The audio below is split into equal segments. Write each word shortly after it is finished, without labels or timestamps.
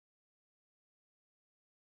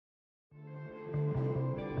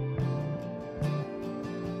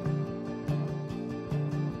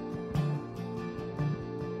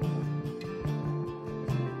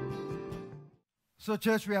So,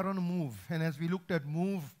 church, we are on a move. And as we looked at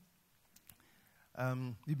move,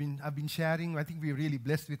 I've been sharing. I think we were really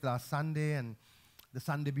blessed with last Sunday and the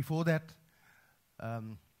Sunday before that.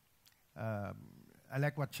 I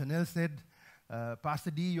like what Chanel said.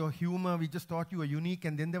 Pastor D, your humor, we just thought you were unique.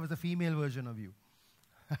 And then there was a female version of you.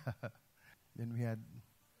 Then we had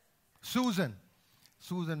Susan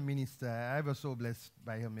minister. I was so blessed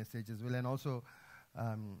by her message as well. And also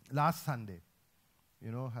last Sunday,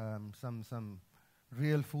 some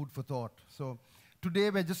real food for thought. So today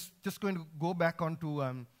we're just going to go back onto,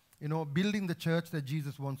 building the church that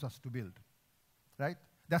Jesus wants us to build. Right?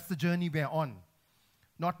 That's the journey we're on.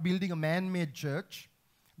 Not building a man-made church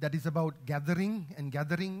that is about gathering and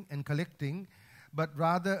collecting, but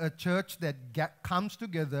rather a church that comes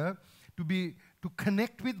together to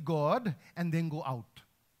connect with God and then go out.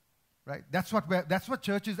 Right? That's what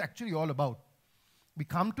church is actually all about. We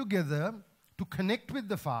come together to connect with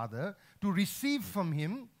the Father, to receive from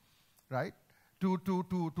Him, right? To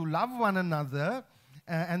love one another,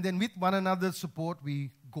 and then with one another's support,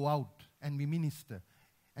 we go out and we minister.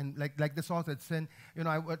 And like the song said,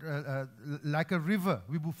 like a river,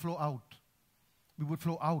 we would flow out. We would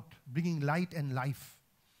flow out, bringing light and life.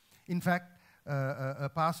 In fact,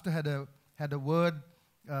 a pastor had a word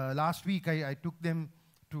last week. I took them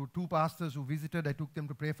to two pastors who visited. I took them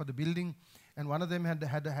to pray for the building, and one of them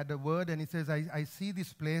had a word, and he says, "I see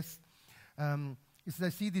this place." He says, "I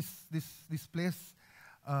see this place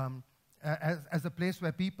as a place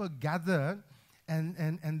where people gather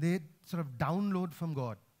and they sort of download from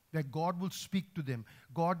God, where God will speak to them.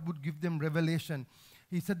 God would give them revelation."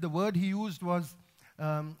 He said the word he used was,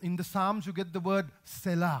 in the Psalms you get the word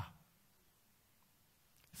Selah.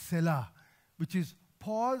 Selah, which is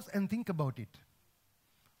pause and think about it.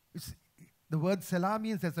 The word Selah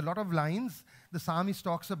means there's a lot of lines the psalmist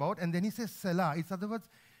talks about, and then he says Selah. In other words,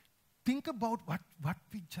 think about what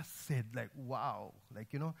we just said. Like, wow.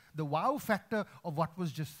 The wow factor of what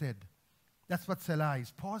was just said. That's what Selah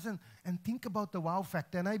is. Pause and think about the wow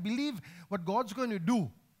factor. And I believe what God's going to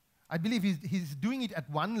do, I believe He's doing it at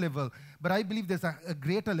one level, but I believe there's a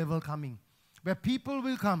greater level coming, where people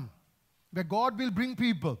will come, where God will bring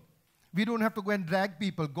people. We don't have to go and drag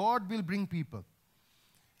people. God will bring people.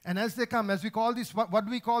 And as they come, as we call this, what do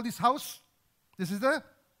we call this house? This is the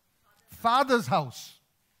Father's house.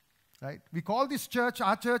 Right? We call this church,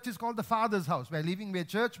 our church is called the Father's house. We're Livingway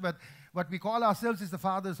Church, but what we call ourselves is the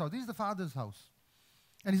Father's house. This is the Father's house.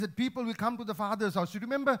 And he said people will come to the Father's house. You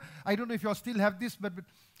remember, I don't know if you all still have this, but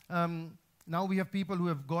now we have people who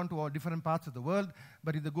have gone to all different parts of the world.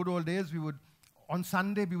 But in the good old days, on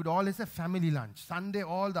Sunday, we would always have family lunch. Sunday,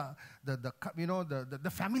 all the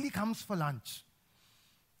family comes for lunch.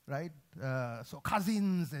 Right? So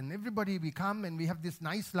cousins and everybody, we come and we have this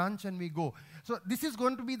nice lunch and we go. So this is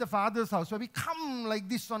going to be the Father's house, where we come like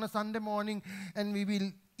this on a Sunday morning and we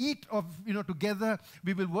will eat together.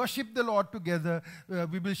 We will worship the Lord together.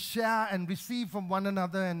 We will share and receive from one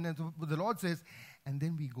another. And the Lord says, and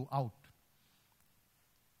then we go out.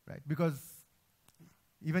 Right? Because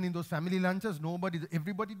even in those family lunches,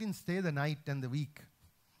 everybody didn't stay the night and the week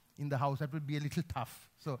in the house. That would be a little tough.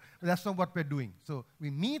 So that's not what we're doing. So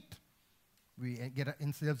we meet, we get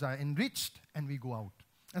ourselves enriched, and we go out.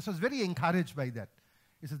 And so I was very encouraged by that.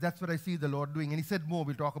 He says, that's what I see the Lord doing. And he said more,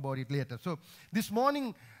 we'll talk about it later. So this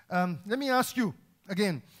morning, let me ask you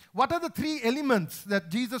again, what are the three elements that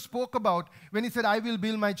Jesus spoke about when he said, I will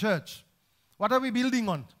build my church? What are we building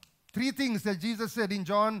on? Three things that Jesus said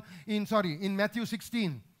in Matthew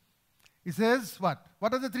 16. He says, what?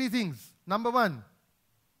 What are the three things? Number one,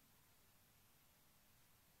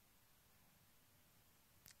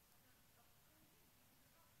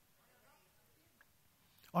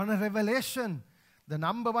 on a revelation. The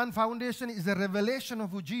number one foundation is a revelation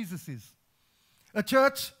of who Jesus is. A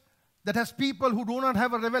church that has people who do not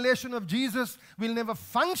have a revelation of Jesus will never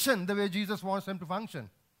function the way Jesus wants them to function.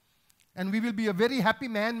 And we will be a very happy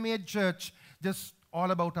man-made church, just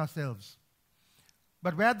all about ourselves.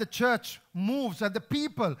 But where the church moves, where the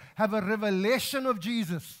people have a revelation of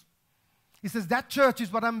Jesus, he says, that church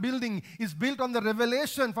is what I'm building, is built on the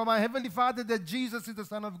revelation from our Heavenly Father that Jesus is the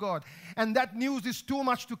Son of God. And that news is too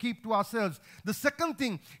much to keep to ourselves. The second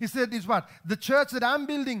thing, he said, is what? The church that I'm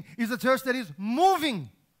building is a church that is moving.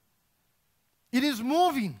 It is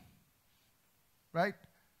moving. Right?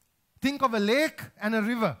 Think of a lake and a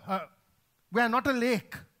river. We are not a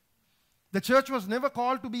lake. The church was never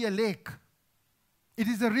called to be a lake. It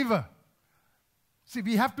is a river. See,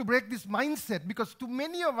 we have to break this mindset, because to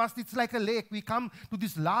many of us, it's like a lake. We come to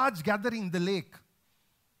this large gathering, the lake.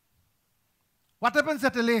 What happens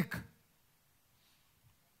at a lake?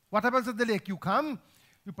 What happens at the lake? You come,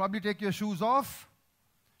 you probably take your shoes off,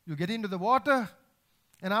 You get into the water,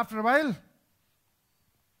 and after a while,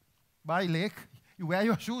 by lake, you wear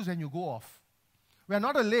your shoes and you go off. We are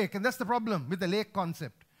not a lake, and that's the problem with the lake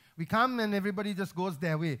concept. We come and everybody just goes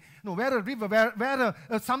their way. No, we're a river,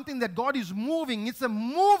 we're something that God is moving. It's a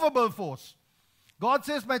movable force. God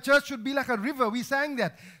says my church should be like a river. We sang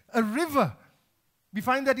that. A river. We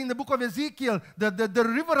find that in the book of Ezekiel. The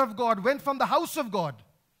river of God went from the house of God.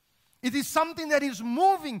 It is something that is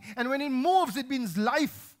moving, and when it moves, it brings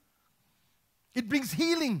life. It brings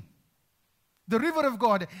healing. The river of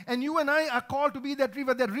God. And you and I are called to be that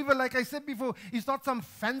river. That river, like I said before, is not some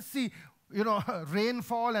fancy,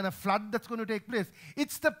 rainfall and a flood that's going to take place.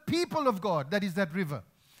 It's the people of God that is that river.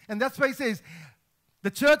 And that's why he says, the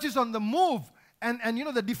church is on the move. And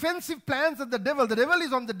the defensive plans of the devil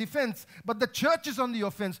is on the defense, but the church is on the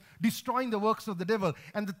offense, destroying the works of the devil.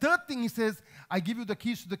 And the third thing he says, I give you the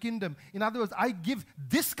keys to the kingdom. In other words, I give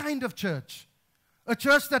this kind of church. A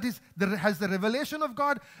church that has the revelation of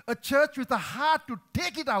God, a church with a heart to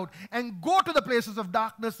take it out and go to the places of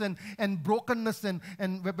darkness and brokenness and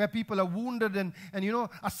where people are wounded and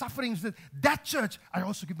are suffering. That church, I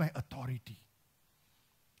also give my authority.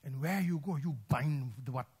 And where you go, you bind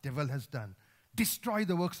what devil has done. Destroy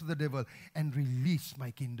the works of the devil and release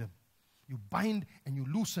my kingdom. You bind and you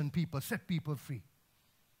loosen people, set people free.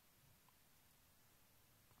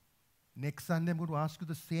 Next Sunday, I'm going to ask you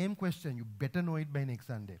the same question. You better know it by next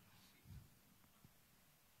Sunday.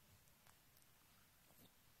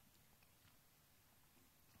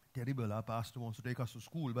 Terrible, our pastor wants to take us to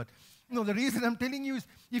school. But the reason I'm telling you is,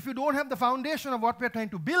 if you don't have the foundation of what we're trying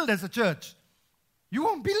to build as a church, you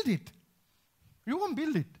won't build it. You won't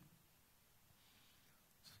build it.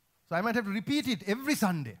 So I might have to repeat it every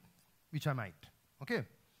Sunday, which I might. Okay?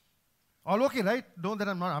 All okay, right? Know that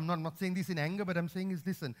I'm not saying this in anger, but I'm saying is,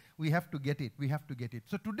 listen, we have to get it. We have to get it.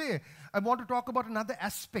 So today, I want to talk about another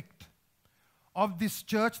aspect of this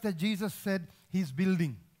church that Jesus said he's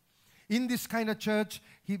building. In this kind of church,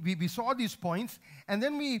 we saw these points, and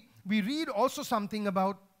then we read also something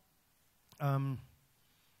about,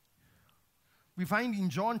 we find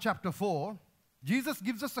in John chapter 4, Jesus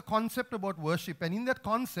gives us a concept about worship, and in that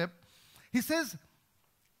concept, he says,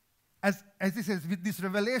 as he says, with this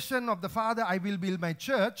revelation of the Father, I will build my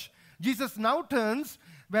church. Jesus now turns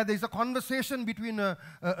where there's a conversation between a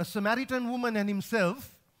Samaritan woman and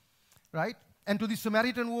himself, right? And to the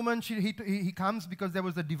Samaritan woman, he comes because there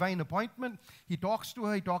was a divine appointment. He talks to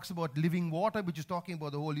her. He talks about living water, which is talking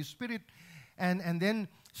about the Holy Spirit. And then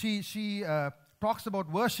she talks about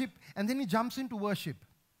worship, and then he jumps into worship.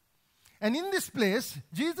 And in this place,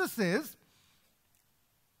 Jesus says,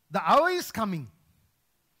 the hour is coming.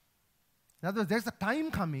 In other words, there's a time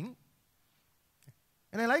coming.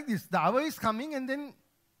 And I like this. The hour is coming, and then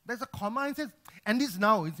there's a comma and says, and it's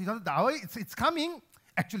now. It's not the hour, it's coming.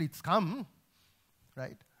 Actually, it's come.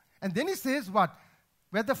 Right? And then he says what?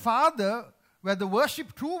 Where the Father, where the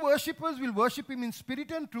true worshippers will worship him in spirit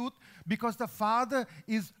and truth, because the Father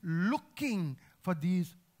is looking for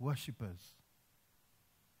these worshippers.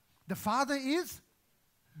 The Father is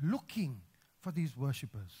looking for these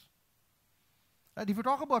worshippers. And if you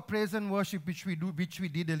talk about praise and worship, which we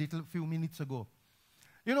did a few minutes ago,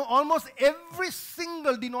 almost every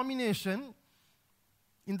single denomination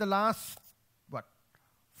in the last,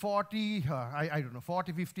 40,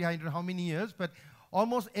 50, I don't know how many years, but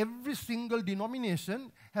almost every single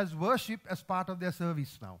denomination has worship as part of their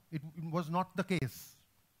service now. It was not the case.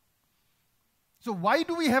 So why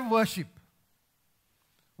do we have worship?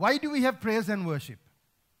 Why do we have praise and worship?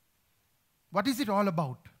 What is it all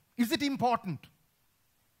about? Is it important?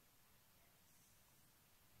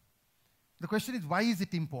 The question is, why is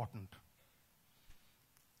it important?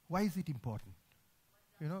 Why is it important?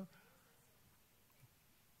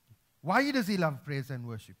 Why does he love praise and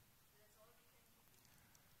worship?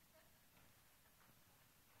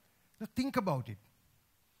 Now think about it.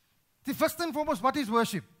 See, first and foremost, what is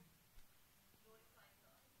worship?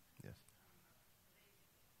 Yes.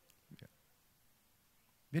 Yeah.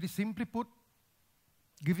 Very simply put,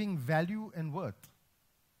 giving value and worth.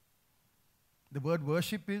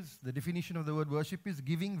 The definition of the word worship is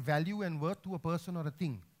giving value and worth to a person or a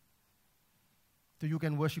thing. So you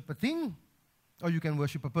can worship a thing, or you can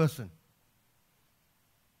worship a person.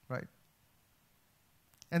 Right?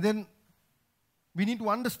 And then we need to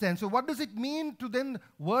understand, so what does it mean to then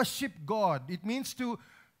worship God? It means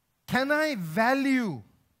can I value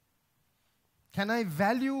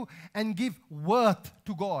and give worth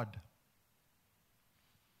to God?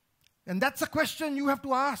 And that's a question you have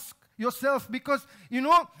to ask yourself, because,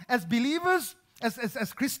 as believers,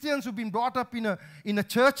 as Christians who've been brought up in a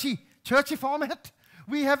churchy format,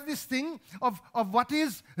 we have this thing of what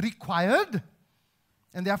is required.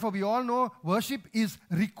 And therefore, we all know worship is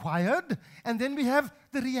required. And then we have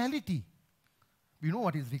the reality. We know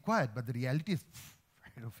what is required, but the reality is,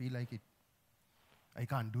 I don't feel like it. I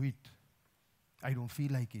can't do it. I don't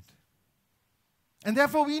feel like it. And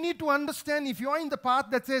therefore, we need to understand, if you are in the path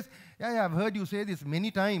that says, yeah, I've heard you say this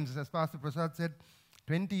many times, as Pastor Prasad said,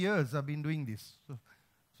 20 years I've been doing this.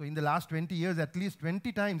 So in the last 20 years, at least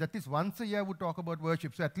 20 times, at least once a year I would talk about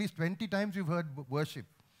worship. So at least 20 times you've heard worship.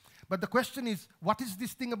 But the question is, what is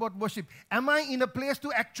this thing about worship? Am I in a place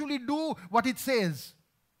to actually do what it says?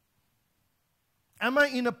 Am I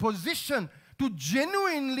in a position to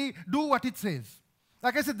genuinely do what it says?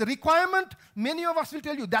 Like I said, the requirement, many of us will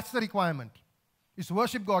tell you that's the requirement. It's to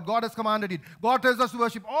worship God. God has commanded it. God tells us to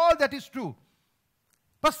worship. All that is true.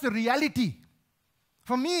 But the reality.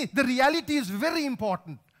 For me, the reality is very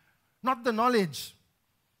important, not the knowledge.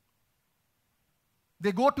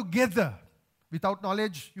 They go together. Without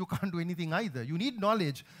knowledge, you can't do anything either. You need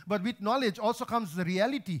knowledge. But with knowledge also comes the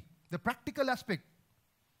reality, the practical aspect.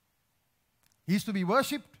 He is to be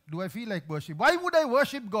worshipped. Do I feel like worship? Why would I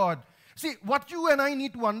worship God? See, what you and I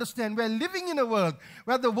need to understand, we're living in a world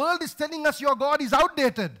where the world is telling us your God is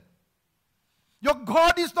outdated. Your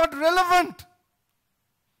God is not relevant.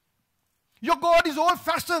 Your God is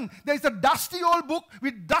old-fashioned. There is a dusty old book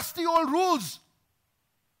with dusty old rules.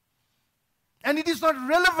 And it is not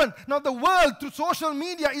relevant. Now the world through social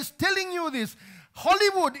media is telling you this.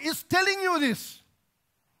 Hollywood is telling you this.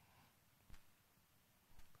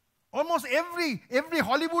 Almost every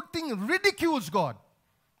Hollywood thing ridicules God.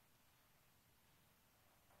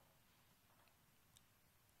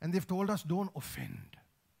 And they've told us, don't offend.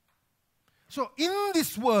 So in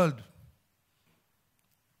this world,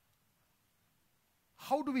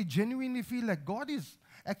 how do we genuinely feel like God is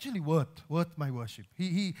actually worth my worship?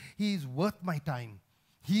 He is worth my time.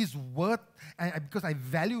 He is worth, because I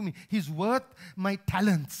value me, He's worth my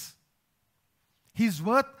talents. He's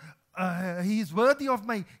worthy of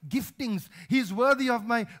my giftings. He's worthy of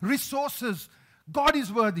my resources. God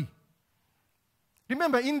is worthy.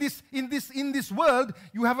 Remember, in this world,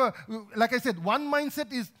 you have like I said, one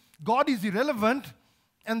mindset is God is irrelevant,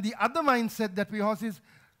 and the other mindset that we have is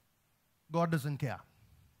God doesn't care.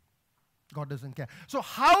 God doesn't care. So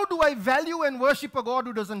how do I value and worship a God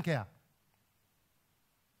who doesn't care?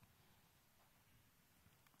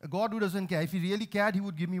 A God who doesn't care. If He really cared, He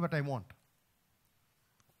would give me what I want.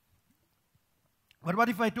 But what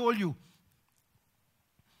if I told you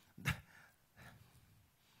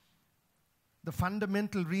the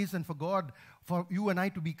fundamental reason for God, for you and I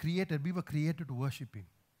to be created, we were created to worship Him.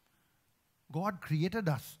 God created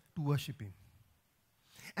us to worship Him.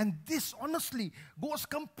 And this, honestly, goes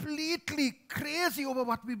completely crazy over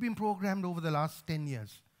what we've been programmed over the last 10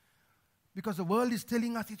 years. Because the world is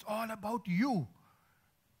telling us it's all about you.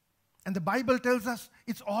 And the Bible tells us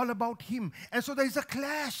it's all about Him. And so there is a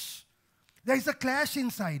clash. There is a clash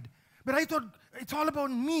inside. But I thought it's all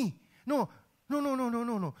about me. No.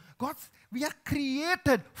 We are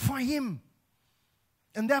created for Him.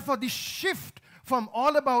 And therefore this shift from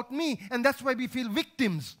all about me, and that's why we feel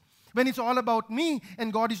victims. When it's all about me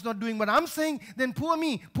and God is not doing what I'm saying, then poor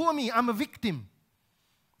me, I'm a victim.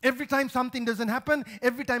 Every time something doesn't happen,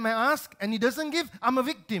 every time I ask and He doesn't give, I'm a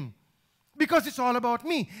victim. Because it's all about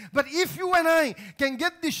me. But if you and I can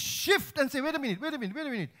get this shift and say, wait a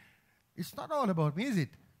minute. It's not all about me, is it?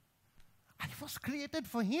 I was created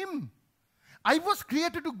for Him. I was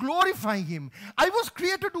created to glorify Him. I was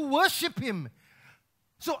created to worship Him.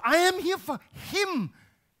 So I am here for Him.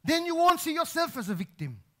 Then you won't see yourself as a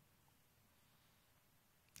victim.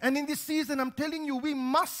 And in this season, I'm telling you, we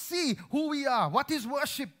must see who we are. What is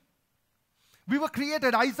worship? We were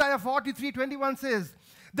created. Isaiah 43:21 says,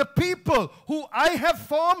 the people who I have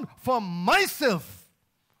formed for myself.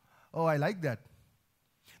 Oh, I like that.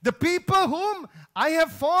 The people whom I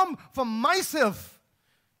have formed for myself,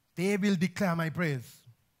 they will declare my praise.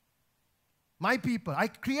 My people, I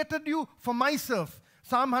created you for myself.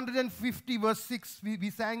 Psalm 150 verse 6, we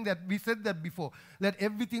sang that, we said that before. Let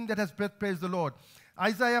everything that has breath praise the Lord.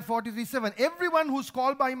 Isaiah 43:7, everyone who's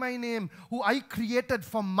called by my name, who I created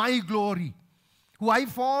for my glory, who I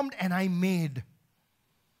formed and I made.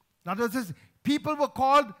 In other words, people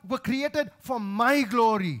were created for my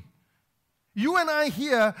glory. You and I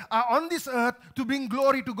here are on this earth to bring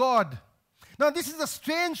glory to God. Now this is a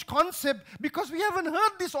strange concept because we haven't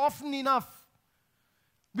heard this often enough.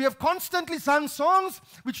 We have constantly sung songs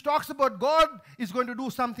which talks about God is going to do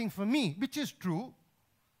something for me, which is true.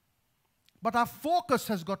 But our focus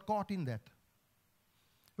has got caught in that.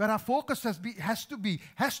 where our focus has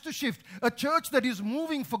to shift. A church that is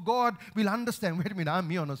moving for God will understand, wait a minute, I'm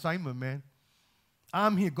here on assignment, man.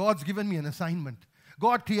 I'm here. God's given me an assignment.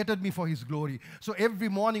 God created me for His glory. So every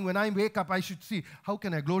morning when I wake up, I should see, how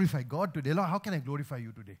can I glorify God today? Lord, how can I glorify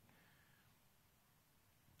you today?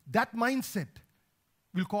 That mindset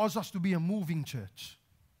will cause us to be a moving church.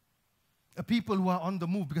 A people who are on the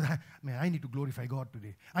move, because I need to glorify God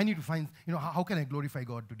today. I need to find, how can I glorify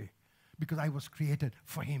God today? Because I was created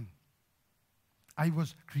for Him. I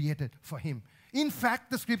was created for Him. In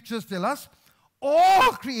fact, the scriptures tell us,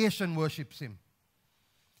 all creation worships Him.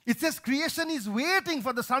 It says creation is waiting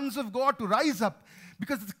for the sons of God to rise up,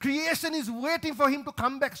 because creation is waiting for Him to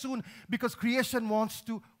come back soon, because creation wants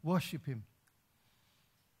to worship Him.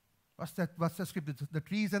 What's the scripture? The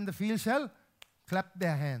trees and the field shall clap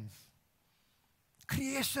their hands.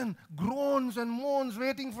 Creation groans and moans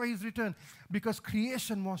waiting for His return, because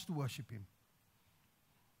creation wants to worship Him.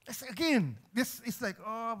 Again, this is like,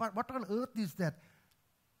 oh, what on earth is that?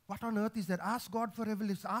 What on earth is that? Ask God for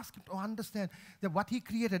revelation. Ask Him to understand that what He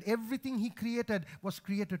created, everything He created was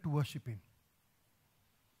created to worship Him.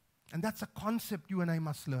 And that's a concept you and I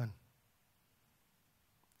must learn.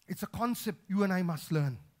 It's a concept you and I must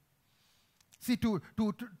learn. See,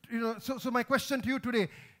 so my question to you today,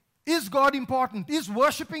 is God important? Is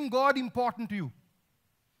worshiping God important to you?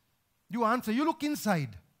 You answer. You look inside.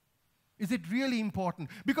 Is it really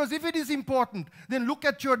important? Because if it is important, then look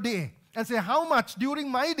at your day and say, how much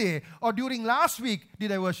during my day or during last week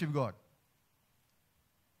did I worship God?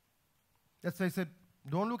 That's why I said,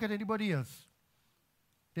 don't look at anybody else.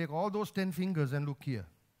 Take all those 10 fingers and look here,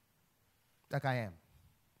 like I am.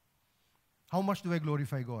 How much do I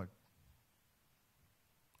glorify God?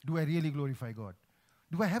 Do I really glorify God?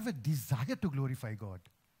 Do I have a desire to glorify God?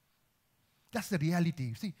 That's the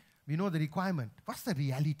reality. See, we know the requirement. What's the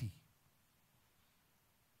reality?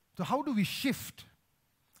 So how do we shift?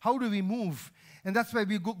 How do we move? And that's why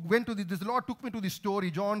we went to this. The Lord took me to this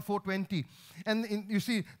story, John 4:20. And you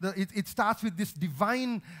see, it starts with this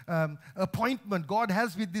divine appointment God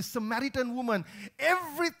has with this Samaritan woman.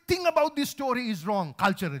 Everything about this story is wrong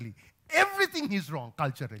culturally. Everything is wrong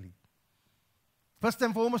culturally. First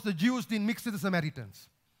and foremost, the Jews didn't mix with the Samaritans.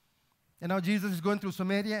 And now Jesus is going through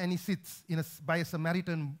Samaria, and He sits by a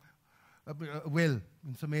Samaritan well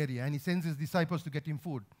in Samaria, and He sends His disciples to get Him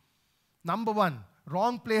food. Number one,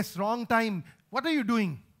 wrong place, wrong time. What are you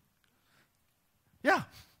doing? Yeah.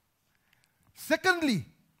 Secondly,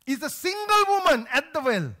 is a single woman at the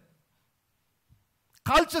well.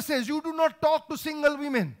 Culture says you do not talk to single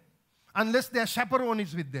women unless their chaperone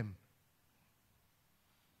is with them.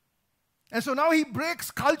 And so now He breaks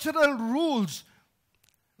cultural rules.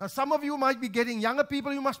 Now some of you might be getting, younger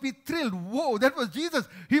people, you must be thrilled. Whoa, that was Jesus.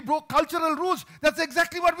 He broke cultural rules. That's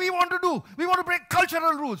exactly what we want to do. We want to break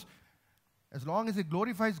cultural rules. As long as it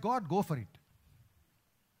glorifies God, go for it.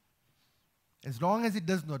 As long as it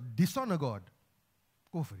does not dishonor God,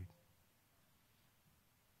 go for it.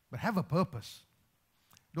 But have a purpose.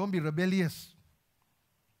 Don't be rebellious,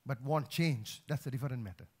 but want change. That's a different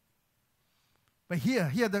matter. But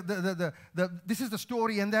here, this is the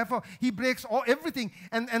story, and therefore He breaks everything.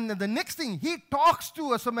 And the next thing, He talks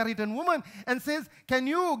to a Samaritan woman and says, can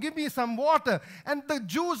you give me some water? And the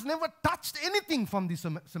Jews never touched anything from the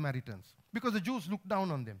Samaritans because the Jews looked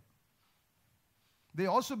down on them. They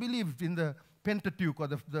also believed in the Pentateuch or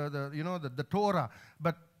the Torah,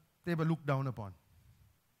 but they were looked down upon.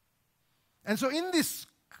 And so in this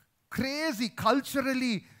crazy,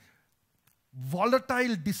 culturally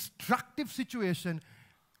volatile, destructive situation,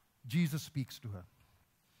 Jesus speaks to her.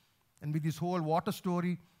 And with this whole water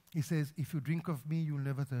story, He says, if you drink of me, you'll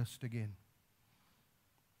never thirst again.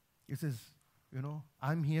 He says,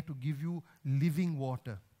 I'm here to give you living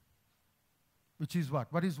water. Which is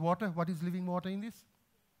what? What is water? What is living water in this?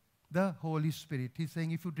 The Holy Spirit. He's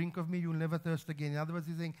saying, if you drink of me, you'll never thirst again. In other words,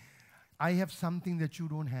 He's saying, I have something that you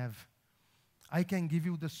don't have. I can give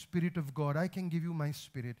you the Spirit of God. I can give you my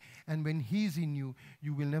Spirit. And when He's in you,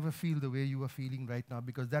 you will never feel the way you are feeling right now,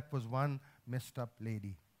 because that was one messed up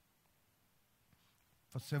lady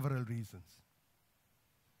for several reasons.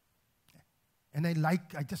 And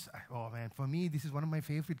for me, this is one of my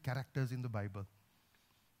favorite characters in the Bible.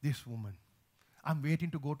 This woman. I'm waiting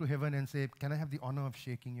to go to heaven and say, can I have the honor of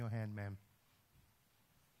shaking your hand, ma'am?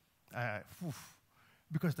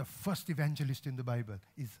 Because the first evangelist in the Bible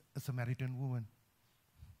is a Samaritan woman.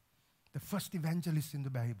 The first evangelist in the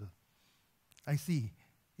Bible, I see,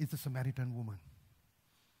 is a Samaritan woman.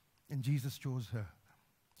 And Jesus chose her.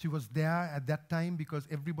 She was there at that time because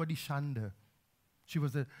everybody shunned her. She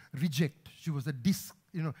was a reject. She was a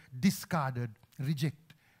discarded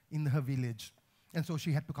reject in her village. And so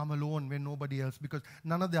she had to come alone when nobody else, because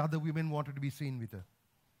none of the other women wanted to be seen with her.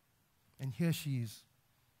 And here she is.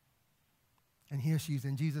 And here she is.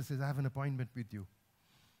 And Jesus says, I have an appointment with you.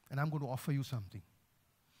 And I'm going to offer you something.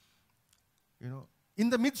 You know, in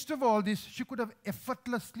the midst of all this, she could have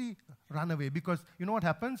effortlessly run away. Because you know what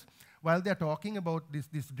happens? While they're talking about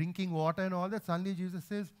this drinking water and all that, suddenly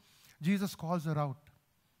Jesus calls her out.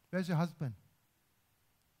 Where's your husband?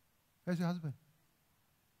 Where's your husband?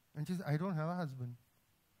 And she says, I don't have a husband.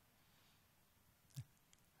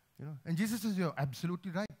 You know, and Jesus says, you're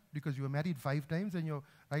absolutely right, because you were married 5 times and you're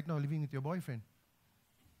right now living with your boyfriend.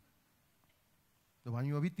 The one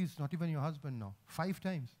you are with is not even your husband now. 5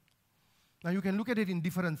 times. Now you can look at it in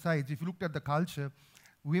different sides. If you looked at the culture,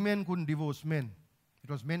 women couldn't divorce men. It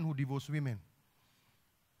was men who divorced women.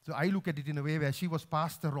 So I look at it in a way where she was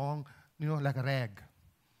passed along, you know, like a rag.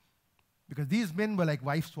 Because these men were like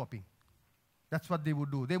wife swapping. That's what they would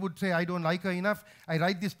do. They would say, I don't like her enough. I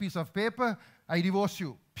write this piece of paper. I divorce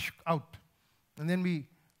you. Out. And then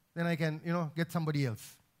I can, you know, get somebody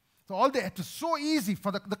else. So all that, it was so easy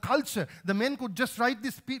for the culture. The men could just write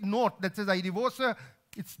this note that says, I divorce her.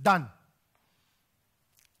 It's done.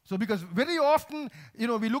 So because very often, you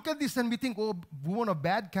know, we look at this and we think, oh, woman of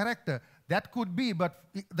bad character. That could be. But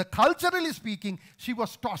culturally speaking, she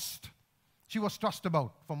was tossed. She was tossed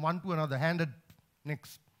about from one to another, handed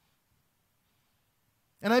next.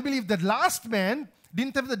 And I believe that last man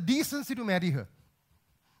didn't have the decency to marry her.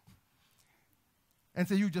 And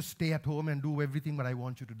say, you just stay at home and do everything what I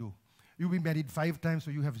want you to do. You've been married 5 times,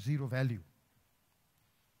 so you have 0 value.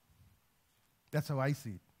 That's how I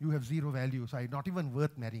see it. You have 0 value, so I'm not even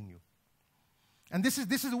worth marrying you. And this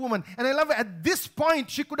is a woman. And I love it. At this point,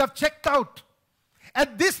 she could have checked out.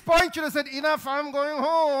 At this point, she would have said, enough, I'm going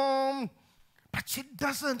home. But she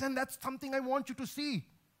doesn't, and that's something I want you to see.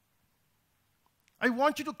 I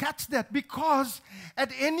want you to catch that, because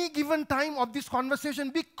at any given time of this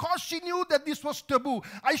conversation, because she knew that this was taboo,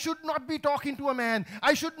 I should not be talking to a man.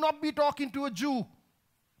 I should not be talking to a Jew.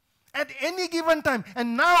 At any given time.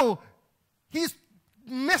 And now, he's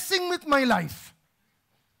messing with my life.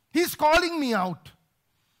 He's calling me out.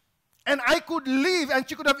 And I could leave, and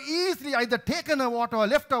she could have easily either taken her water or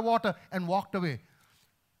left her water and walked away.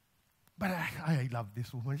 But I love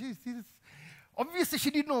this woman. Obviously,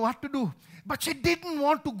 she didn't know what to do, but she didn't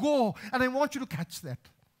want to go, and I want you to catch that.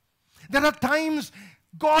 There are times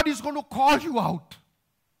God is going to call you out.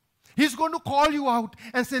 He's going to call you out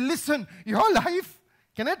and say, listen, your life,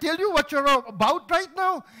 can I tell you what you're about right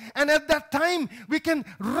now? And at that time, we can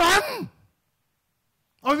run,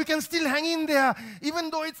 or we can still hang in there, even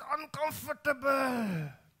though it's uncomfortable.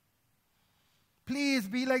 Please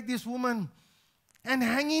be like this woman. And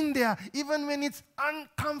hang in there, even when it's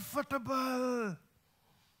uncomfortable.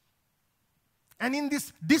 And in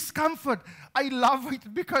this discomfort, I love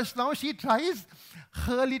it, because now she tries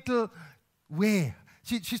her little way.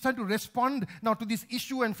 She's trying to respond now to this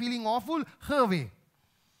issue and feeling awful her way.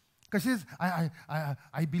 Because she says,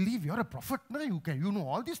 I believe you're a prophet. No, you know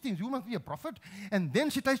all these things. You must be a prophet. And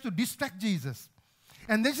then she tries to distract Jesus.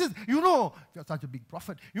 And then she says, you know, you're such a big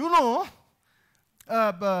prophet. You know,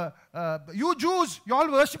 you Jews, you all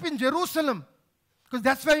worship in Jerusalem. Because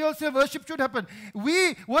that's where you all say worship should happen.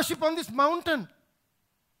 We worship on this mountain.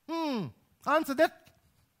 Answer that.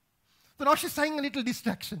 So now she's trying a little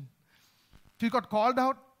distraction. She got called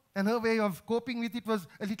out, and her way of coping with it was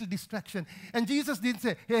a little distraction. And Jesus didn't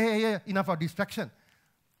say, hey, enough of distraction.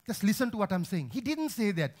 Just listen to what I'm saying. He didn't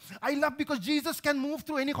say that. I love, because Jesus can move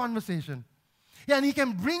through any conversation. Yeah, and He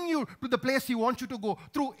can bring you to the place He wants you to go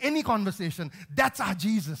through any conversation. That's our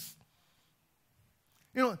Jesus.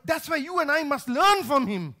 You know, that's why you and I must learn from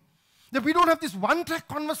Him. That we don't have this one-track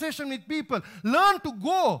conversation with people. Learn to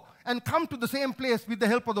go and come to the same place with the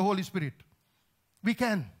help of the Holy Spirit. We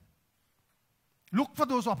can. Look for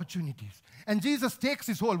those opportunities. And Jesus takes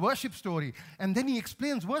His whole worship story, and then He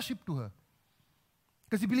explains worship to her.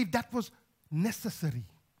 Because He believed that was necessary.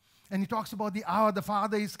 And He talks about the hour the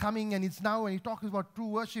Father is coming, and it's now, and He talks about true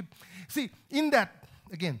worship. See, in that,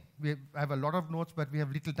 again, I have a lot of notes, but we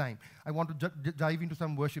have little time. I want to dive into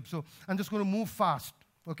some worship. So I'm just going to move fast,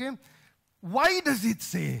 okay? Why does it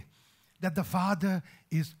say that the Father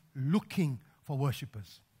is looking for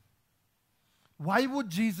worshipers? Why would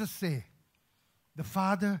Jesus say the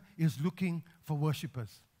Father is looking for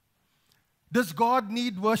worshipers? Does God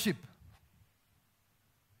need worship?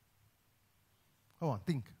 Come on,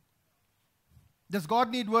 think. Does God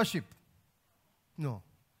need worship? No.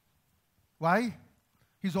 Why?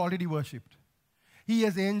 He's already worshipped. He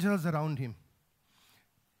has angels around Him.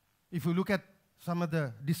 If you look at some of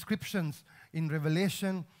the descriptions in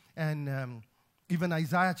Revelation and even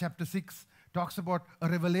Isaiah chapter 6 Talks about a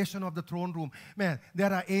revelation of the throne room. Man,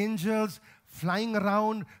 there are angels flying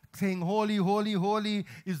around saying, holy, holy, holy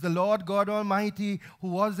is the Lord God Almighty, who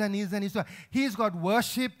was and is and is. He's got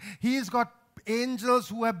worship. He's got angels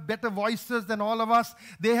who have better voices than all of us.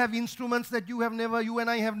 They have instruments that you and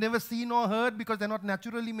I have never seen or heard because they're not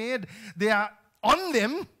naturally made. They are on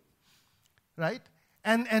them, right?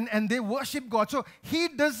 And they worship God. So He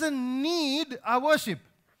doesn't need our worship.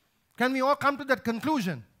 Can we all come to that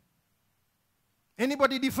conclusion?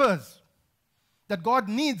 Anybody differs that God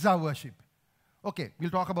needs our worship? Okay, we'll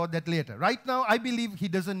talk about that later. Right now, I believe He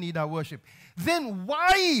doesn't need our worship. Then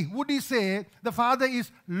why would He say the Father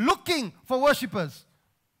is looking for worshippers?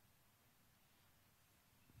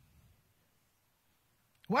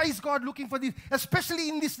 Why is God looking for this? Especially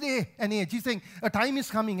in this day and age. He's saying a time is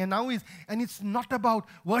coming and it's not about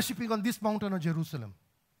worshipping on this mountain of Jerusalem.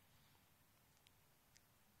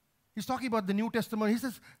 He's talking about the New Testament. He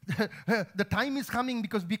says, the time is coming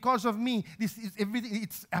because of me. This is everything.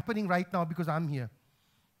 It's happening right now because I'm here.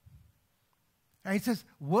 And he says,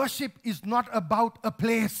 worship is not about a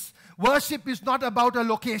place. Worship is not about a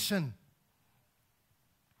location.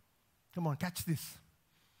 Come on, catch this.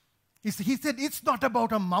 He said, it's not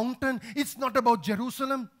about a mountain. It's not about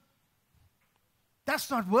Jerusalem. That's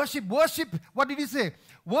not worship. Worship, what did he say?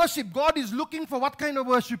 Worship, God is looking for what kind of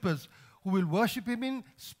worshippers? Who will worship Him in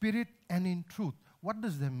spirit and in truth. What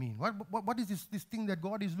does that mean? What is this thing that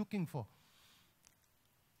God is looking for?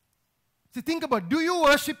 See, think about it. Do you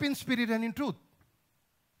worship in spirit and in truth?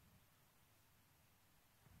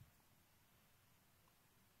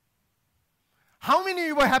 How many of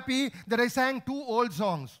you were happy that I sang 2 old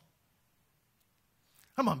songs?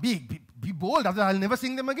 Come on, be bold, otherwise I'll never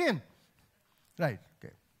sing them again. Right,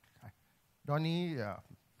 okay. Donnie,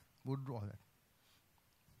 Wood, all that.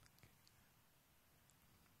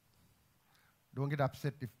 Don't get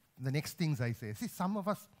upset if the next things I say. See, some of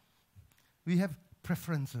us, we have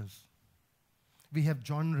preferences. We have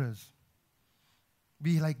genres.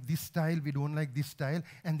 We like this style, we don't like this style.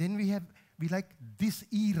 And then we like this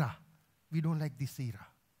era. We don't like this era.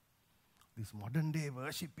 This modern day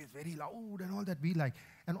worship is very loud and all that we like.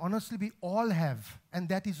 And honestly, we all have. And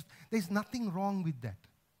there's nothing wrong with that.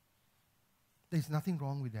 There's nothing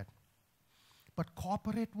wrong with that. But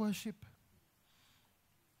corporate worship,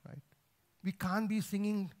 right? We can't be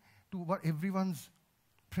singing to what everyone's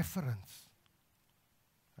preference.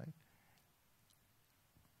 Right?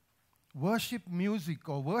 Worship music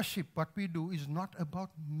or worship, what we do, is not about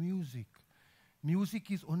music. Music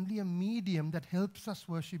is only a medium that helps us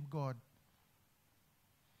worship God.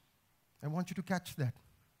 I want you to catch that.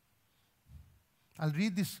 I'll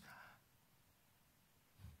read this.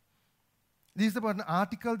 This is about an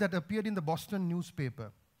article that appeared in the Boston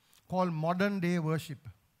newspaper called Modern Day Worship.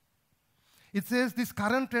 It says, this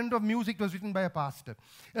current trend of music was written by a pastor.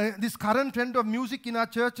 This current trend of music in our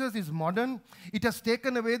churches is modern. It has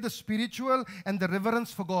taken away the spiritual and the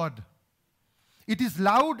reverence for God. It is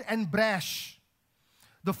loud and brash.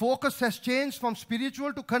 The focus has changed from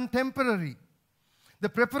spiritual to contemporary. The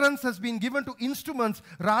preference has been given to instruments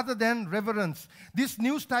rather than reverence. This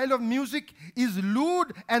new style of music is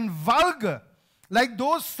lewd and vulgar, like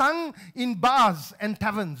those sung in bars and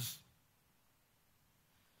taverns.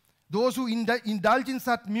 Those who indulge in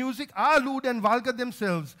such music are lewd and vulgar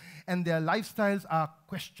themselves, and their lifestyles are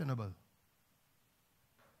questionable.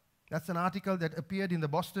 That's an article that appeared in the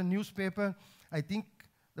Boston newspaper. I think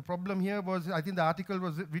the problem here was, I think the article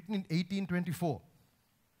was written in 1824.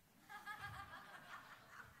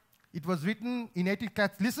 It was written in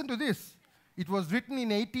listen to this. It was written in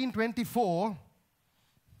 1824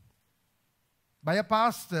 by a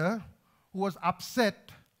pastor who was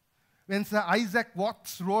upset when Sir Isaac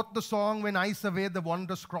Watts wrote the song When I Survey the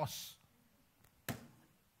Wondrous Cross.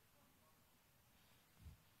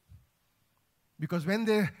 Because when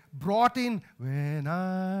they brought in, when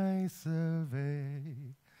I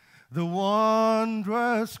survey the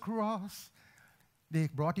wondrous cross, they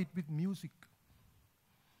brought it with music.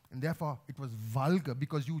 And therefore, it was vulgar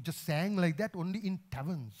because you just sang like that only in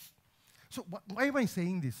taverns. So why am I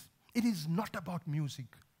saying this? It is not about music.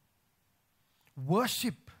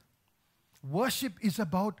 Worship is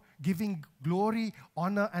about giving glory,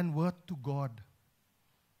 honor, and worth to God.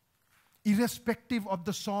 Irrespective of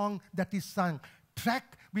the song that is sung.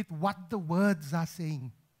 Track with what the words are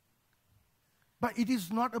saying. But it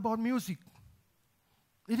is not about music.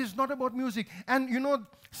 It is not about music. And you know,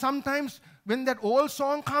 sometimes when that old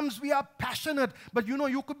song comes, we are passionate. But you know,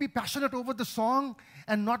 you could be passionate over the song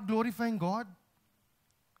and not glorifying God.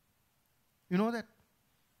 You know that?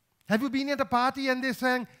 Have you been at a party and they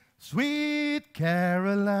sang, Sweet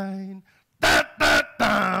Caroline, da, da, da,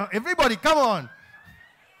 Everybody, come on.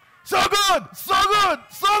 So good, so good,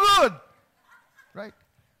 so good. Right?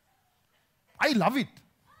 I love it.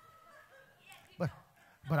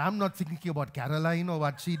 But I'm not thinking about Caroline or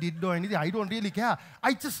what she did or anything. I don't really care.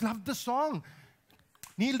 I just love the song.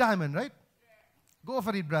 Neil Diamond, right? Go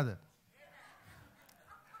for it, brother.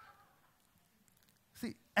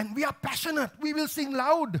 See, and we are passionate. We will sing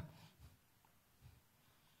loud.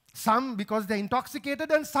 Some because they're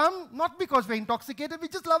intoxicated and some not because we're intoxicated. We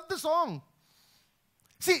just love the song.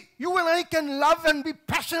 See, you and I can love and be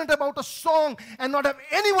passionate about a song and not have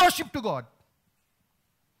any worship to God.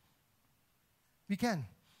 We can.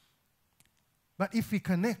 But if we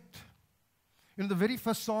connect, the very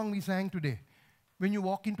first song we sang today, when you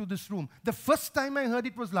walk into this room, the first time I heard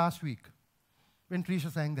it was last week when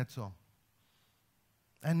Trisha sang that song.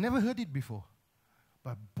 I never heard it before.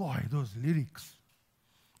 But boy, those lyrics,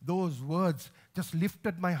 those words just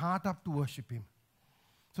lifted my heart up to worship Him.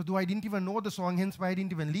 So though I didn't even know the song, hence why I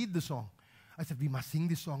didn't even lead the song, I said, we must sing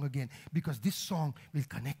this song again because this song will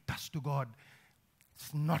connect us to God.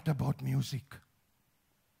 It's not about music.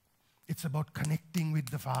 It's about connecting with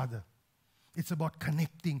the Father. It's about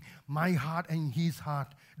connecting my heart and His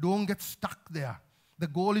heart. Don't get stuck there. The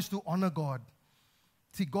goal is to honor God.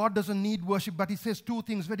 See, God doesn't need worship, but He says two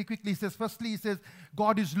things very quickly. He says, firstly, He says,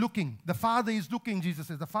 God is looking. The Father is looking, Jesus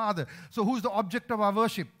says, the Father. So who's the object of our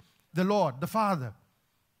worship? The Lord, the Father.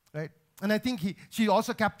 Right? And I think she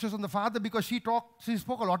also captures on the Father because she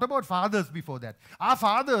spoke a lot about fathers before that. Our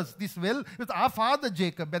fathers, this well, with our father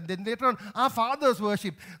Jacob, and then later on, our fathers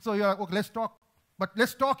worship. So you're like, okay, let's talk, but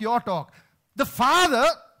let's talk your talk. The Father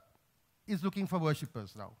is looking for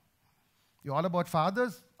worshippers now. You're all about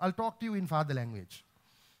fathers, I'll talk to you in father language.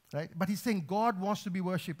 Right? But He's saying God wants to be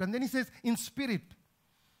worshipped. And then He says, in spirit.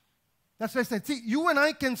 That's why I said, see, you and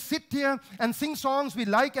I can sit here and sing songs we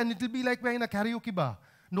like, and it'll be like we're in a karaoke bar.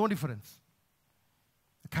 No difference.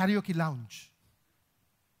 A karaoke lounge.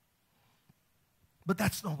 But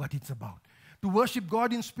that's not what it's about. To worship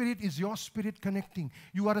God in spirit is your spirit connecting.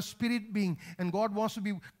 You are a spirit being, and God wants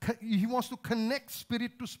to He wants to connect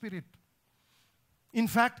spirit to spirit. In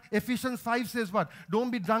fact, Ephesians 5 says what? Don't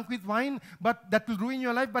be drunk with wine, but that will ruin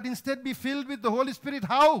your life, but instead be filled with the Holy Spirit.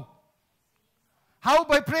 How? How?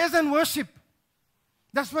 By praise and worship.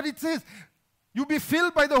 That's what it says. You be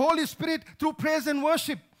filled by the Holy Spirit through praise and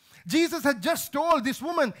worship. Jesus had just told this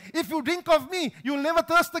woman, if you drink of me, you'll never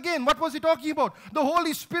thirst again. What was He talking about? The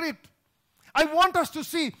Holy Spirit. I want us to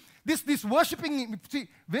see this worshiping. See,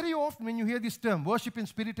 very often when you hear this term, worship in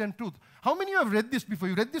spirit and truth, how many of you have read this before?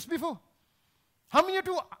 You read this before? How many of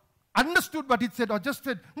you understood what it said or just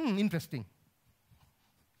said, interesting?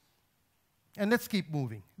 And let's keep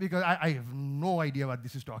moving because I have no idea what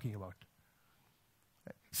this is talking about.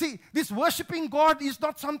 See, this worshiping God is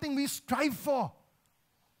not something we strive for.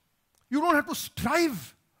 You don't have to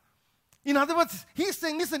strive. In other words, He's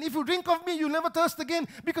saying, listen, if you drink of me, you'll never thirst again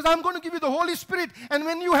because I'm going to give you the Holy Spirit. And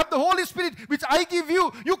when you have the Holy Spirit, which I give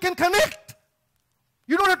you, you can connect.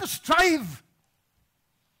 You don't have to strive.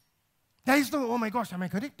 There is no, oh my gosh, am I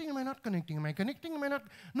connecting? Am I not connecting? Am I connecting? Am I not?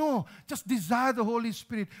 No, just desire the Holy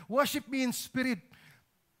Spirit. Worship me in spirit,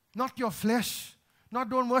 not your flesh. Not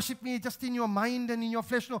don't worship me just in your mind and in your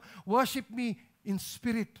flesh. No, worship me in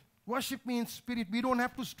spirit. Worship me in spirit. We don't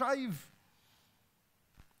have to strive.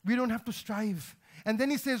 We don't have to strive. And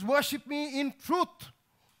then He says, worship me in truth.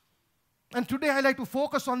 And today I like to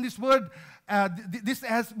focus on this word, this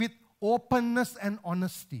as with openness and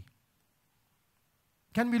honesty.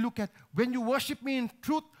 Can we look at, when you worship me in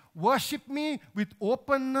truth, worship me with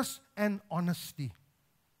openness and honesty.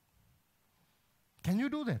 Can you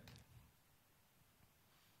do that?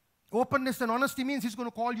 Openness and honesty means He's going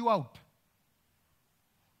to call you out.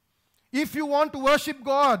 If you want to worship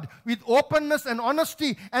God with openness and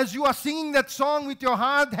honesty as you are singing that song with your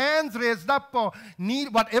hands raised up or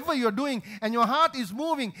whatever you're doing and your heart is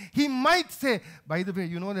moving, He might say, by the way,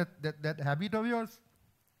 you know that habit of yours?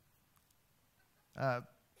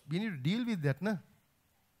 We need to deal with that, no?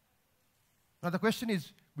 Now the question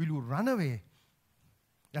is, will you run away?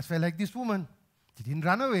 That's why like this woman, she didn't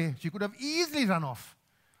run away. She could have easily run off.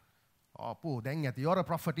 Oh, poor, dang it, you're a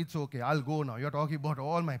prophet, it's okay, I'll go now. You're talking about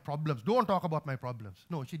all my problems. Don't talk about my problems.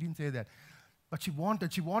 No, she didn't say that. But she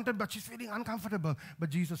wanted, but she's feeling uncomfortable.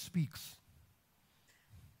 But Jesus speaks.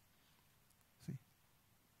 See?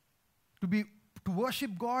 To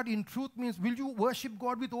worship God in truth means, will you worship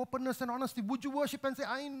God with openness and honesty? Would you worship and say,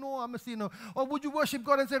 I know I'm a sinner? Or would you worship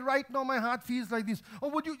God and say, right now my heart feels like this?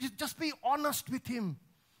 Or would you just be honest with Him?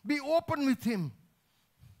 Be open with Him.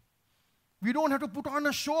 We don't have to put on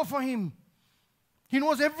a show for Him. He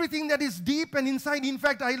knows everything that is deep and inside. In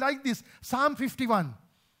fact, I like this. Psalm 51.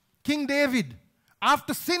 King David,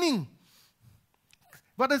 after sinning,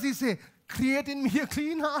 what does he say? Create in me a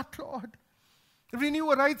clean heart, Lord.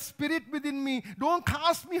 Renew a right spirit within me. Don't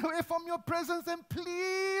cast me away from your presence, and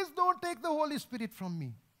please don't take the Holy Spirit from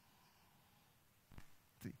me.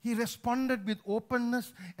 He responded with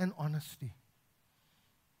openness and honesty.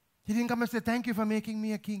 He didn't come and say, thank you for making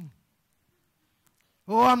me a king.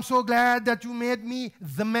 Oh, I'm so glad that you made me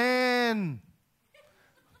the man.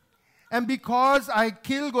 And because I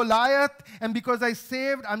killed Goliath and because I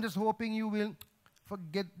saved, I'm just hoping you will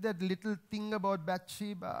forget that little thing about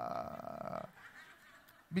Bathsheba.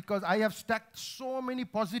 Because I have stacked so many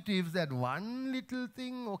positives that one little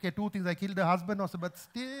thing, okay, two things, I killed the husband also, but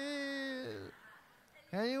still,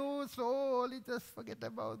 can you slowly just forget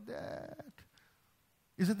about that?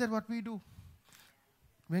 Isn't that what we do?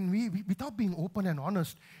 When we without being open and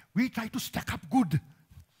honest, we try to stack up good.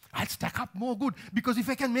 I'll stack up more good, because if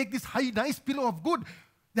I can make this nice pillow of good,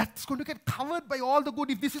 that's going to get covered by all the good.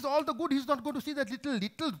 If this is all the good, he's not going to see that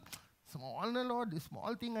little small, Lord, this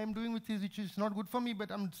small thing I'm doing which is not good for me,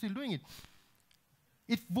 but I'm still doing it.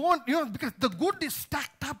 It won't, because the good is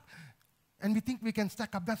stacked up, and we think we can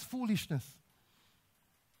stack up. That's foolishness.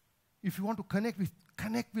 If you want to connect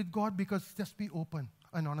with God, because just be open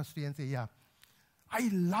and honesty and say, yeah, I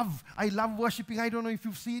love worshiping. I don't know if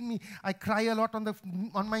you've seen me. I cry a lot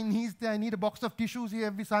on my knees there. I need a box of tissues here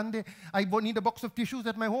every Sunday. I need a box of tissues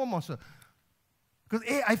at my home also. Because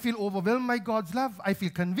I feel overwhelmed by God's love. I feel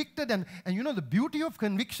convicted. And the beauty of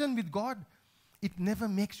conviction with God, it never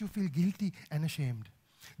makes you feel guilty and ashamed.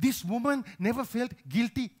 This woman never felt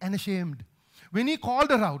guilty and ashamed. When he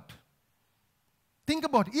called her out, think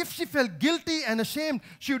about it. If she felt guilty and ashamed,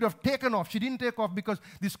 she would have taken off. She didn't take off because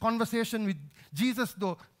this conversation with Jesus,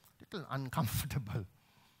 though, a little uncomfortable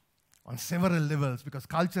on several levels, because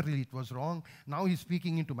culturally it was wrong. Now he's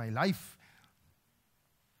speaking into my life.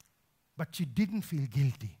 But she didn't feel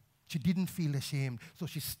guilty. She didn't feel ashamed. So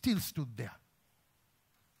she still stood there.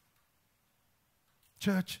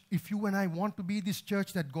 Church, if you and I want to be this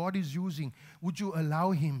church that God is using, would you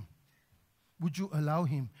allow Him? Would you allow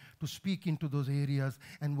Him to speak into those areas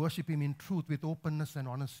and worship Him in truth with openness and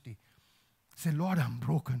honesty? Say, Lord, I'm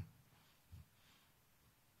broken.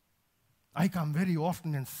 I come very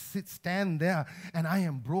often and stand there, and I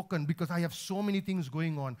am broken because I have so many things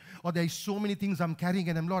going on, or there are so many things I'm carrying,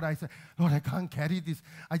 and I say, Lord, I can't carry this.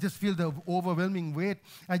 I just feel the overwhelming weight.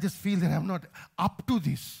 I just feel that I'm not up to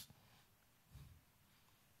this.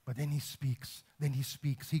 But then He speaks.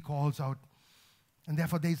 He calls out. And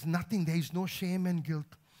therefore there is no shame and guilt.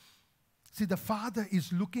 See, the Father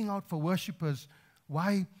is looking out for worshippers.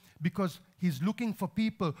 Why? Because He's looking for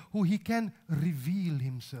people who He can reveal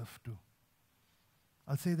Himself to.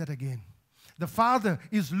 I'll say that again. The Father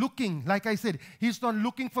is looking, like I said, He's not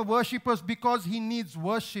looking for worshippers because He needs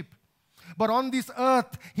worship. But on this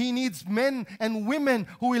earth, He needs men and women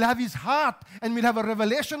who will have His heart and will have a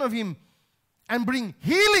revelation of Him and bring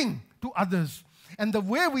healing to others. And the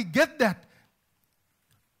way we get that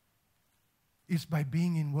is by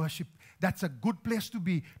being in worship. That's a good place to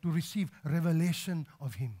be, to receive revelation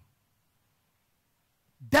of Him.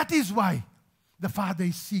 That is why the Father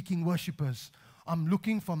is seeking worshippers. I'm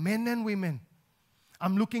looking for men and women.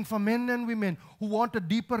 I'm looking for men and women who want a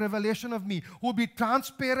deeper revelation of me, who will be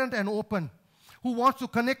transparent and open, who wants to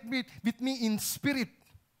connect with me in spirit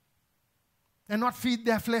and not feed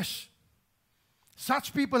their flesh.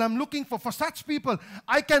 Such people I'm looking for. For such people,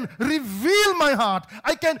 I can reveal my heart.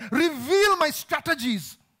 I can reveal my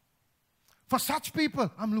strategies. For such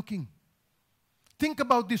people, I'm looking. Think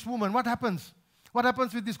about this woman. What happens? What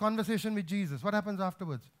happens with this conversation with Jesus? What happens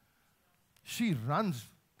afterwards? She runs.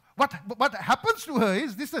 What happens to her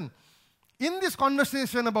is, listen, in this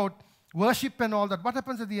conversation about worship and all that, what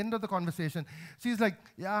happens at the end of the conversation? She's like,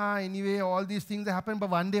 yeah, anyway, all these things happen, but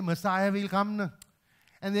one day Messiah will come.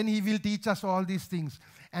 And then He will teach us all these things.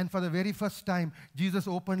 And for the very first time, Jesus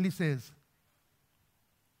openly says,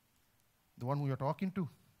 the one who you're talking to,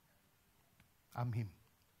 I'm Him.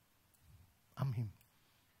 I'm Him.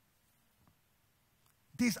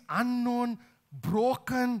 This unknown,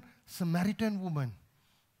 broken Samaritan woman,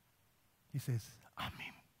 He says, I'm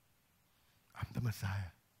Him. I'm the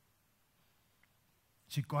Messiah.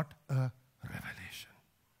 She got a revelation.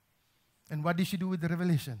 And what did she do with the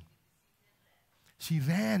revelation? She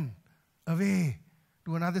ran away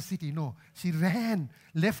to another city. No, she ran,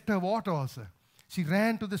 left her water also. She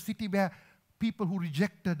ran to the city where people who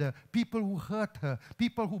rejected her, people who hurt her,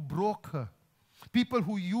 people who broke her, people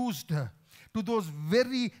who used her, to those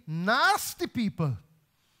very nasty people,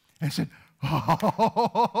 and said,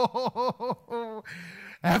 oh,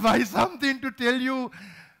 have I something to tell you?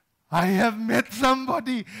 I have met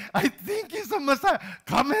somebody. I think he's the Messiah.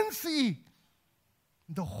 Come and see.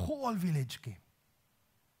 The whole village came.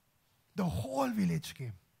 The whole village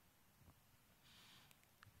came.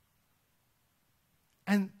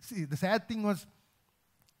 And see, the sad thing was,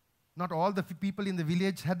 not all the people in the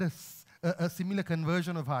village had a similar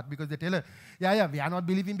conversion of heart, because they tell her, yeah, we are not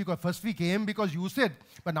believing because first we came because you said,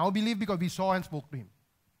 but now believe because we saw and spoke to him.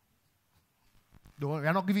 We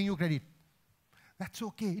are not giving you credit. That's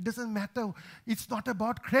okay. It doesn't matter. It's not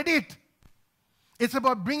about credit. It's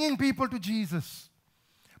about bringing people to Jesus.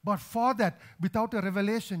 But for that, without a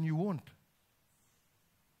revelation, you won't.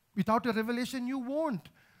 Without a revelation, you won't.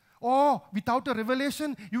 Or without a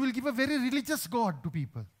revelation, you will give a very religious God to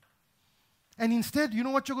people. And instead, you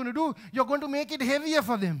know what you're going to do? You're going to make it heavier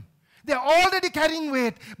for them. They're already carrying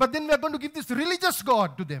weight, but then we're going to give this religious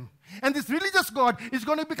God to them. And this religious God is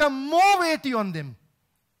going to become more weighty on them.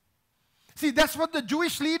 See, that's what the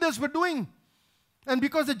Jewish leaders were doing. And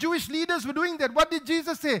because the Jewish leaders were doing that, what did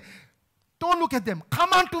Jesus say? Don't look at them.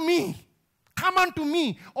 Come unto me. Come unto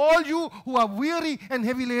me, all you who are weary and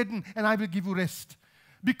heavy laden, and I will give you rest.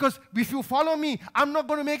 Because if you follow me, I'm not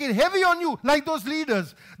going to make it heavy on you like those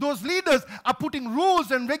leaders. Those leaders are putting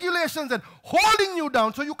rules and regulations and holding you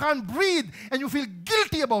down so you can't breathe and you feel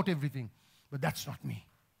guilty about everything. But that's not me.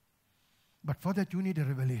 But for that, you need a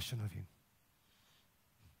revelation of him.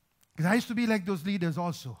 Because I used to be like those leaders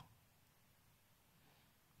also.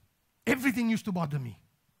 Everything used to bother me.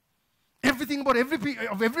 Everything about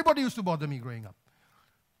everybody used to bother me growing up.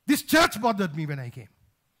 This church bothered me when I came.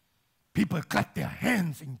 People clap their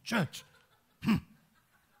hands in church.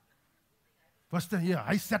 First time, yeah,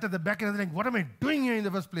 I sat at the back and I was like, what am I doing here in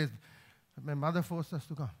the first place? But my mother forced us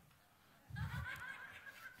to come.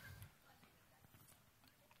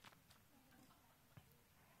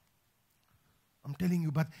 I'm telling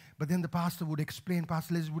you, but then the pastor would explain,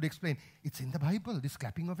 Pastor Leslie would explain, it's in the Bible, this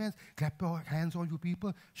clapping of hands. Clap your hands, all you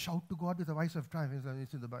people. Shout to God with a voice of triumph.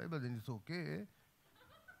 It's in the Bible, then it's okay.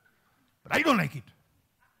 But I don't like it.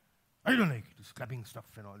 I don't like it, this clapping stuff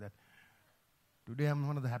and all that. Today I'm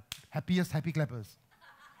one of the happiest happy clappers.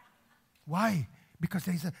 Why? Because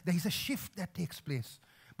there is a shift that takes place.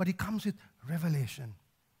 But it comes with revelation.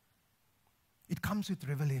 It comes with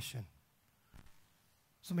revelation.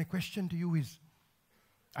 So my question to you is,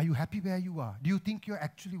 are you happy where you are? Do you think you're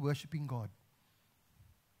actually worshiping God?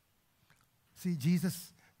 See,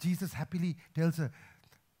 Jesus happily tells her,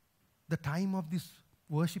 the time of this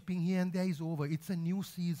worshipping here and there is over. It's a new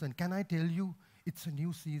season. Can I tell you, it's a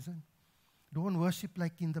new season? Don't worship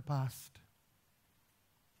like in the past.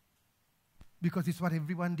 Because it's what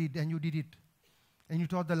everyone did and you did it. And you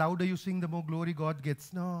thought the louder you sing, the more glory God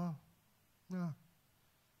gets. No.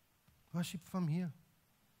 Worship from here.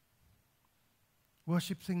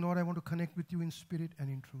 Worship saying, Lord, I want to connect with you in spirit and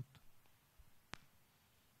in truth.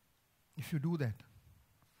 If you do that,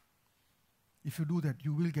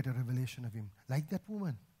 you will get a revelation of him. Like that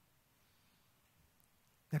woman.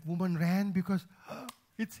 That woman ran because,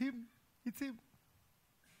 it's him. It's him.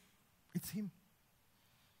 It's him.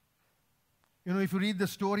 You know, if you read the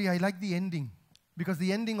story, I like the ending. Because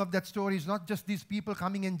the ending of that story is not just these people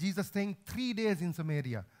coming and Jesus staying 3 days in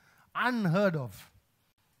Samaria. Unheard of.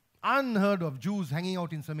 Unheard of, Jews hanging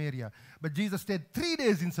out in Samaria. But Jesus stayed 3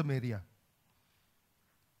 days in Samaria.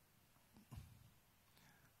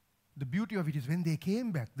 The beauty of it is when they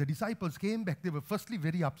came back, the disciples came back, they were firstly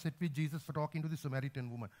very upset with Jesus for talking to the Samaritan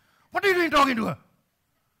woman. What are you doing talking to her?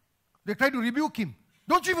 They tried to rebuke him.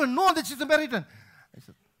 Don't you even know that she's Samaritan?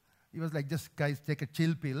 He was like, just guys, take a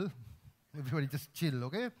chill pill. Everybody just chill,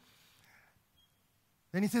 okay?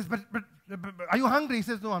 Then he says, but are you hungry? He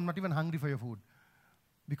says, no, I'm not even hungry for your food.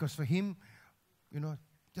 Because for him, you know,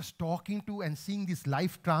 just talking to and seeing this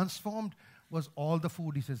life transformed was all the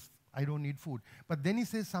food. He says, I don't need food. But then he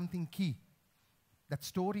says something key. That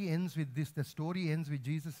story ends with this. The story ends with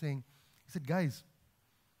Jesus saying, he said, guys,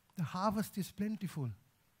 the harvest is plentiful.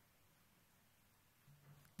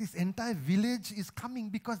 This entire village is coming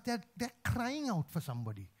because they're crying out for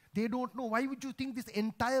somebody. They don't know. Why would you think this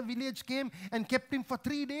entire village came and kept him for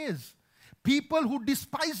 3 days? People who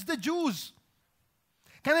despise the Jews.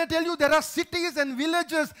 Can I tell you, there are cities and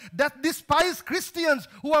villages that despise Christians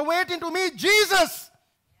who are waiting to meet Jesus.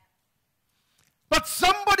 But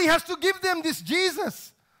somebody has to give them this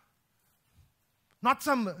Jesus. Not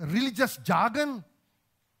some religious jargon.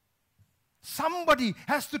 Somebody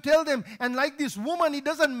has to tell them. And like this woman, it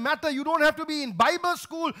doesn't matter. You don't have to be in Bible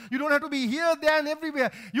school. You don't have to be here, there, and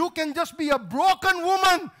everywhere. You can just be a broken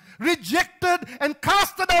woman, rejected and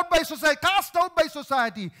cast out by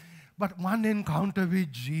society. But one encounter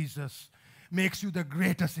with Jesus makes you the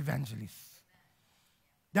greatest evangelist.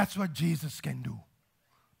 That's what Jesus can do.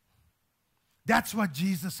 That's what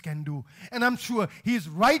Jesus can do. And I'm sure He's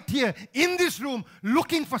right here in this room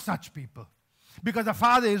looking for such people. Because the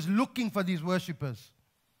Father is looking for these worshippers.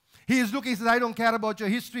 He is looking, He says, I don't care about your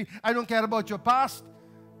history. I don't care about your past.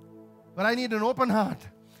 But I need an open heart.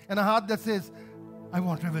 And a heart that says, I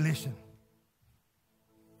want revelation.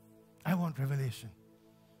 I want revelation.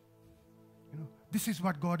 You know, this is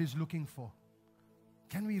what God is looking for.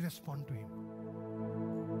 Can we respond to Him?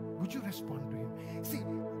 Would you respond to Him? See,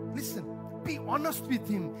 listen, be honest with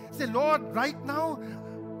Him. Say, Lord, right now,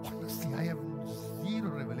 honestly, I have zero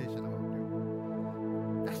revelation about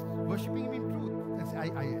You. That's worshiping Him in truth. That's,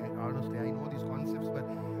 honestly, I know these concepts, but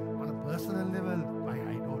on a personal level, I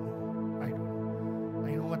don't know. I don't know.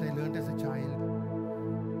 I know what I learned as a child.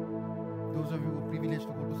 Those of you who are privileged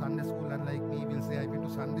to go to Sunday school, unlike me, will say, I've been to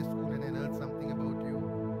Sunday school and I learned something about You.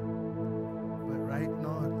 But right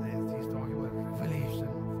now, He's talking about revelation.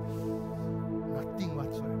 Nothing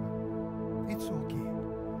whatsoever. It's okay.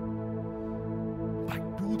 But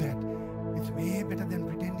do that. It's way better than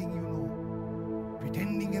pretending you know.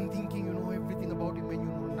 Pretending and thinking you know everything about Him when you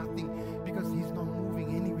know nothing. Because He's not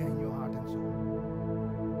moving anywhere in your heart and soul.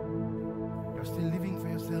 You're still living for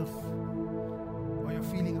yourself. Or you're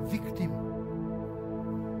feeling a victim.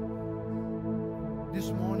 This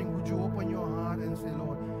morning, would you open your heart and say,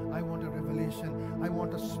 Lord, I want a revelation. I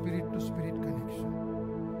want a spirit-to-spirit connection.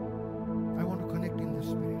 I want to connect in the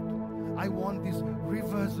Spirit. I want these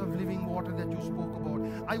rivers of living water that you spoke about.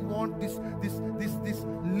 I want this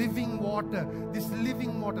living water. This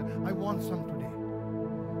living water. I want some today.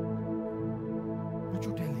 Would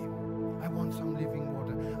you tell Him, I want some living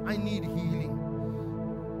water. I need healing.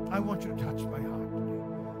 I want You to touch my heart today.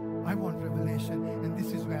 I want revelation, and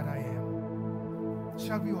this is where I am.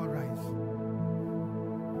 Shall we all rise?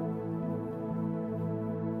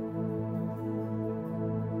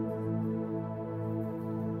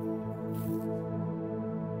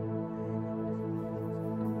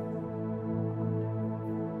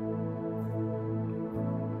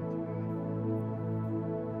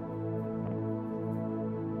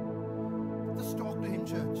 Just talk to Him,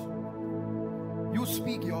 church. You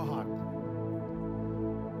speak your heart.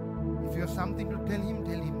 If you have something to tell Him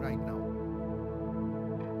right now.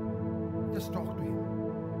 Just talk to Him.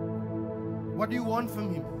 What do you want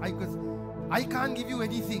from Him? Because I can't give you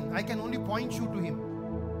anything. I can only point you to Him.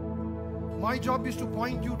 My job is to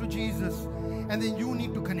point you to Jesus, and then you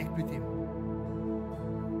need to connect with Him.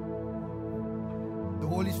 The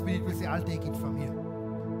Holy Spirit will say, I'll take it from here.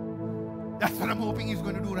 That's what I'm hoping He's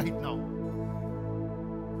going to do right now.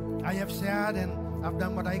 I have shared and I've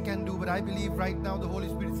done what I can do, but I believe right now the Holy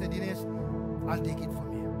Spirit said, Dinesh, I'll take it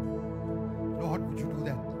from here. Lord, would You do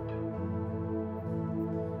that?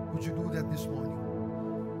 Would You do that this morning?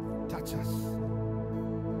 Touch us.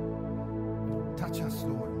 Touch us,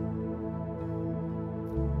 Lord.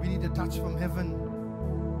 We need a touch from heaven.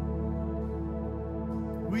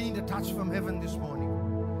 We need a touch from heaven this morning.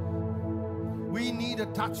 We need a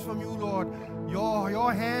touch from You, Lord.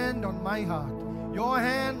 Your hand on my heart. Your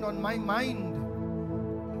hand on my mind.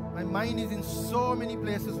 My mind is in so many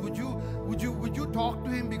places. Would you talk to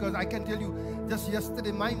Him? Because I can tell you, just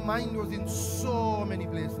yesterday, my mind was in so many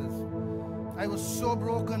places. I was so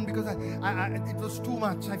broken because it was too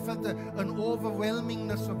much. I felt an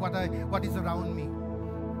overwhelmingness of what is around me.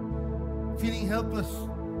 Feeling helpless,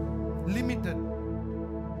 limited.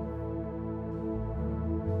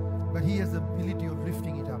 But He has the ability of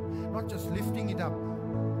lifting it up. Not just lifting it up,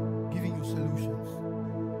 giving you solutions.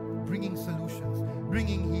 Bringing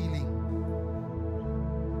healing.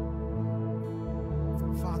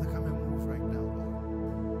 Father, come and move right now, Lord.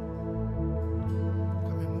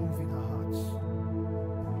 Come and move in our hearts.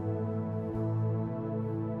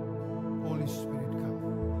 Holy Spirit.